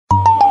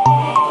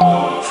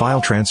File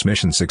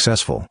transmission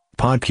successful.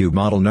 PodCube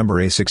model number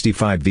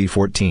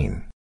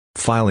A65V14.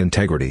 File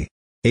integrity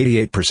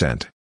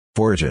 88%.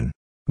 Origin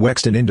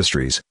Wexton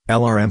Industries,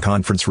 LRM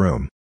Conference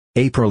Room.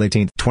 April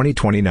 18,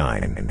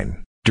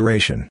 2029.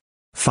 Duration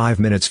 5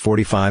 minutes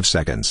 45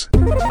 seconds.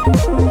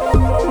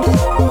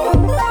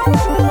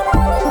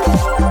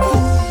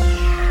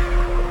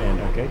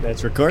 Okay,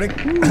 that's recording.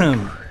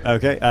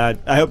 Okay,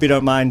 I hope you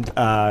don't mind,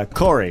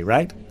 Corey,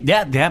 right?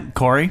 Yeah,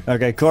 Corey.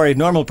 Okay, Corey,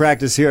 normal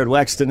practice here at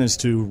Wexton is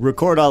to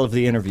record all of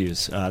the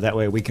interviews. That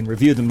way we can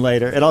review them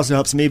later. It also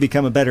helps me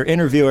become a better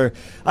interviewer.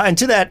 And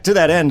to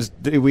that end,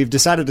 we've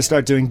decided to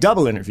start doing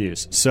double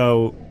interviews.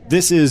 So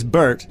this is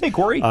Bert. Hey,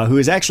 Corey. Who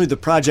is actually the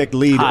project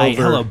lead Hi,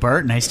 over... hello,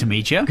 Bert. Nice to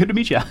meet you. Good to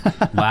meet you.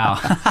 Wow.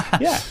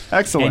 Yeah,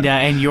 excellent.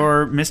 And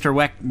you're Mr.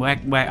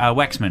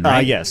 Wexman,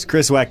 right? Yes,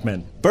 Chris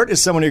Weckman. Bert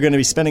is someone you're going to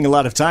be spending a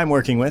lot of time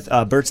working with.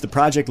 Bert's the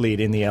project lead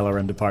in the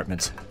LRM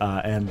department.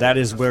 And that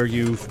is where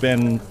you've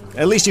been,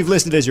 at least you've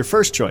listed as your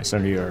first choice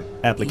under your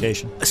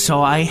application.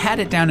 So I had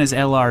it down as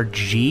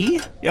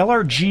LRG.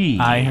 LRG.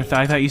 I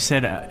thought you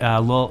said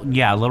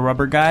Little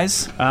Rubber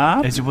Guys.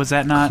 Was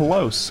that not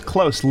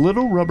Close.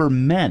 Little Rubber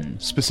Men,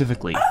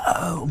 specifically.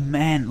 Oh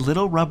man,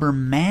 Little Rubber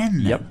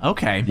Men. Yep.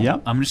 Okay.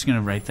 Yep. I'm just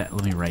gonna write that.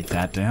 Let me write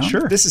that down.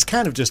 Sure. This is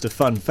kind of just a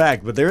fun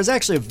fact, but there is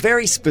actually a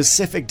very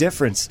specific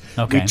difference.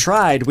 Okay.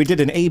 We did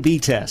an A/B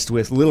test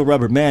with Little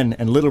Rubber Men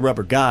and Little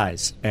Rubber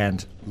Guys,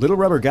 and Little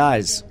Rubber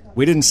Guys,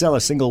 we didn't sell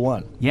a single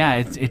one. Yeah,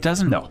 it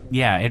doesn't. No.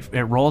 Yeah, it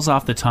rolls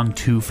off the tongue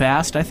too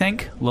fast. I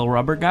think Little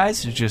Rubber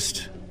Guys is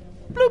just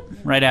bloop,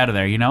 right out of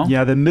there. You know.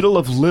 Yeah, the middle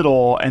of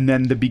little and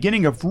then the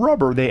beginning of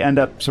rubber, they end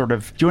up sort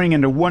of joining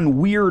into one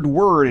weird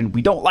word, and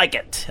we don't like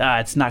it.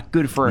 It's not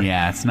good for.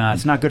 Yeah, it's not.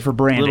 It's not good for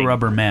branding. Little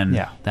Rubber Men.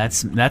 Yeah,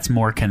 that's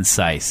more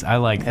concise. I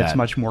like that. That's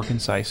much more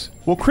concise.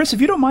 Well, Chris, if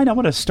you don't mind, I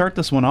want to start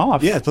this one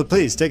off. Yeah,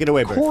 please take it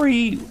away, Bert.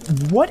 Corey,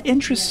 what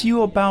interests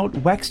you about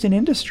Wexton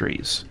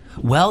Industries?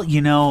 Well,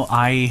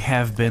 I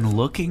have been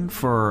looking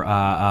for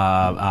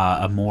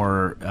a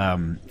more,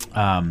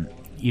 a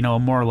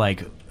more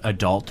like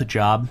adult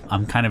job.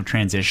 I'm kind of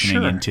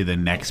transitioning into the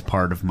next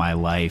part of my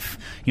life.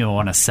 I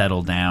want to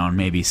settle down,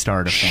 maybe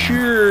start a family.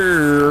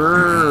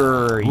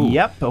 Sure.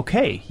 Yep.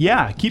 Okay.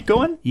 Yeah. Keep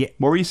going. Yeah.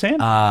 What were you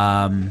saying?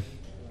 I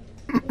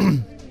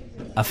kind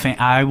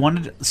of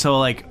want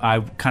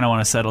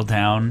to settle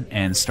down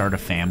and start a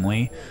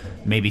family.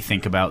 Maybe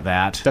think about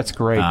that. That's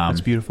great.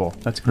 That's beautiful.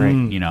 That's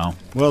great.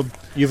 Well,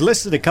 you've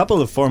listed a couple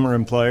of former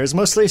employers.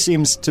 Mostly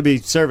seems to be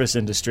service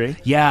industry.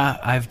 Yeah,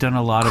 I've done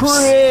a lot of...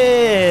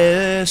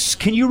 Chris,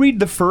 can you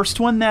read the first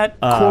one that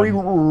Corey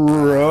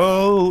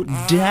wrote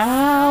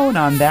down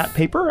on that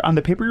paper, on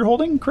the paper you're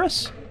holding,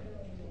 Chris?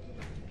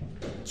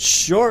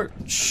 Sure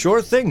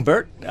thing,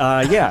 Bert.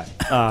 Yeah.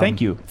 Thank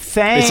you.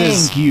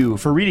 Thank you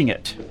for reading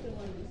it.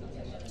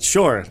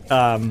 Sure.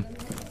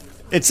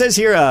 It says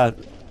here,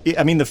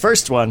 the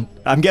first one,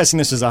 I'm guessing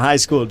this is a high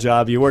school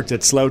job. You worked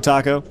at Slow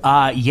Taco?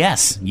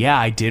 Yes. Yeah,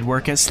 I did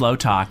work at Slow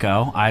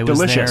Taco. I was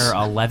Delicious. there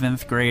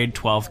 11th grade,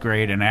 12th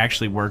grade, and I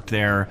actually worked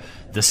there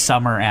the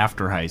summer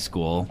after high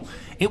school.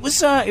 It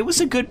was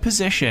a good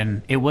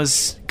position. It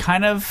wasn't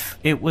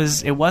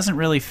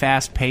really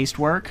fast-paced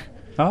work.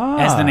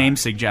 As the name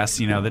suggests,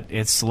 that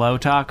it's Slow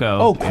Taco.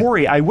 Oh,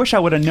 Corey, I wish I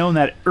would have known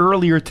that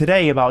earlier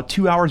today, about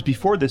 2 hours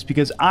before this,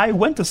 because I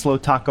went to Slow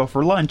Taco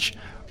for lunch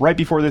right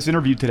before this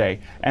interview today,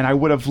 and I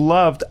would have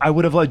loved,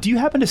 do you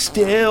happen to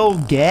still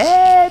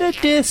get a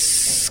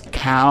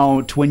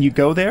discount when you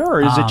go there,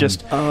 or is it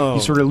just you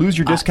sort of lose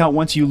your discount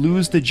once you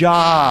lose the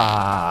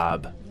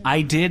job?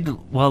 I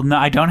did, well, no,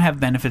 I don't have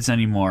benefits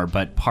anymore,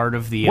 but part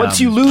of the... Once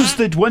you lose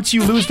the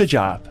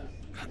job.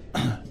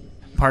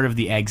 Part of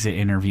the exit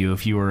interview,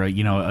 if you were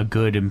a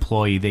good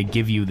employee, they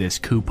give you this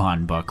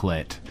coupon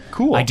booklet.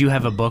 Cool. I do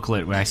have a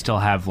booklet where I still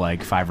have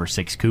like 5 or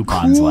 6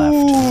 coupons left.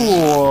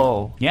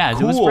 Cool. Yeah,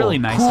 it was really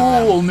nice of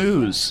them. Cool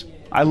news.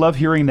 I love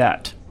hearing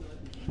that.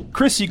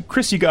 Chris, you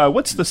got,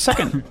 what's the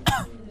second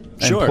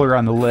employer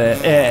on the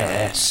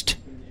list?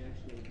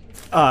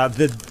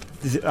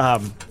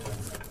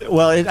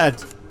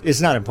 It's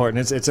not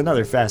important. It's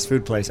another fast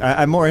food place.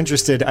 I'm more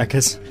interested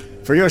because,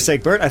 for your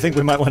sake, Bert, I think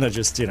we might want to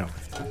just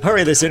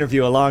hurry this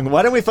interview along.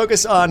 Why don't we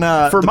focus on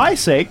For my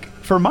sake,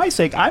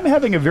 I'm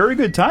having a very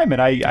good time,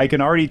 and I can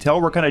already tell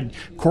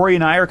Corey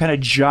and I are kind of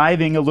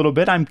jiving a little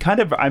bit. I'm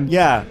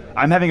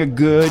having a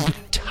good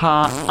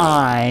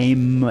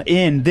time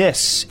in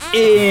this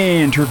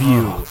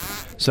interview.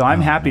 So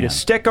I'm happy to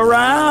stick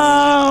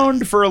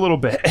around for a little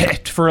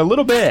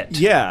bit.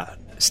 Yeah.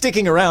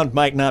 Sticking around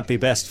might not be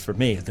best for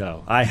me,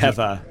 though. I have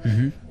a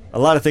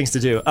lot of things to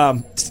do.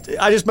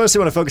 I just mostly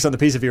want to focus on the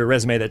piece of your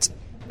resume that's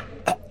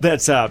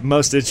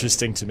most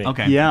interesting to me.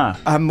 Okay. Yeah.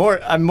 I'm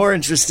more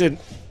interested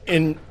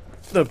in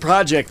the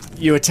project.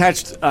 You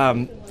attached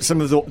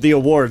some of the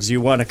awards. You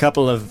won a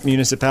couple of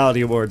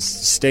municipality awards,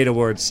 state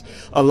awards,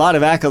 a lot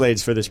of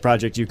accolades for this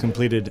project you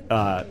completed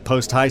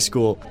post high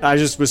school. I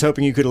just was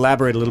hoping you could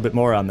elaborate a little bit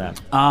more on that.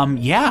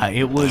 Yeah,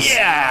 it was.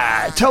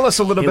 Yeah, tell us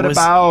a little bit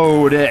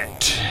about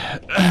it.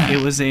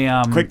 It was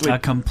a Quickly.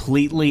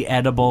 completely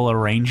edible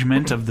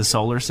arrangement of the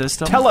solar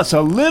system. Tell us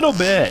a little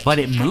bit. But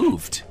it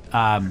moved.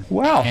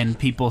 Wow. And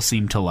people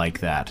seem to like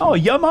that. Oh,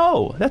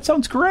 yummo. That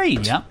sounds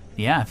great. Yep.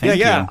 Yeah, thank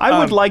Yeah. you. I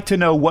would like to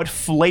know what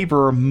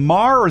flavor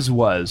Mars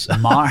was.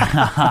 Mars,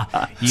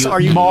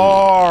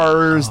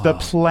 the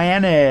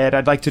planet.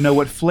 I'd like to know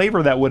what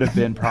flavor that would have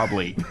been,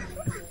 probably.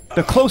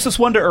 The closest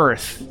one to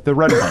Earth, the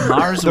red one.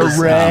 Mars the was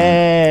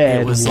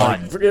red it was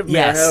one. like Forgive me,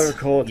 yes. I have a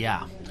cold.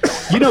 Yeah.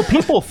 You know,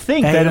 people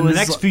think And that it in the was,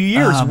 next few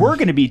years we're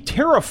going to be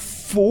terraforming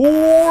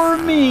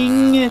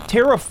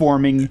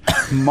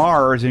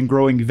Mars and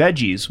growing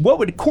veggies. What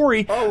would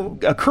Corey?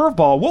 A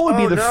curveball. What would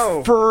be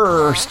the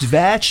first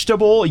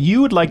vegetable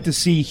you would like to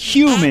see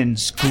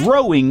humans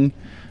growing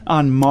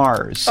on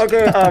Mars?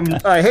 Okay,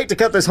 I hate to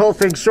cut this whole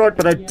thing short,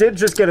 but I did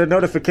just get a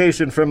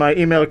notification from my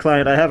email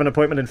client. I have an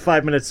appointment in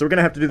 5 minutes, so we're going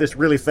to have to do this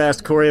really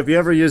fast. Corey, have you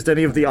ever used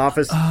any of the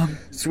Office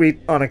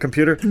suite on a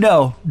computer?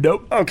 No.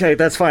 Nope. Okay,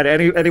 that's fine.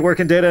 Any work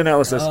in data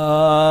analysis?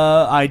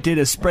 I did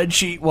a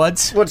spreadsheet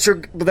once.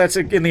 That's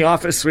in the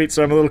Office suite,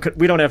 so I'm a little...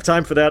 We don't have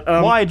time for that.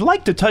 Well, I'd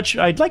like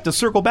to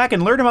circle back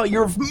and learn about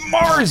your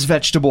Mars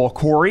vegetable,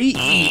 Corey.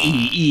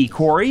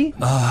 Corey.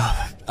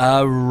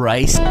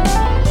 Rice.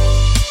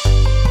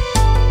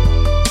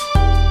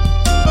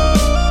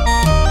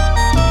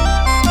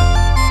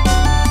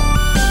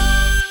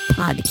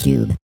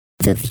 PodCube.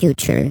 The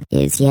future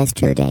is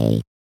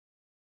yesterday.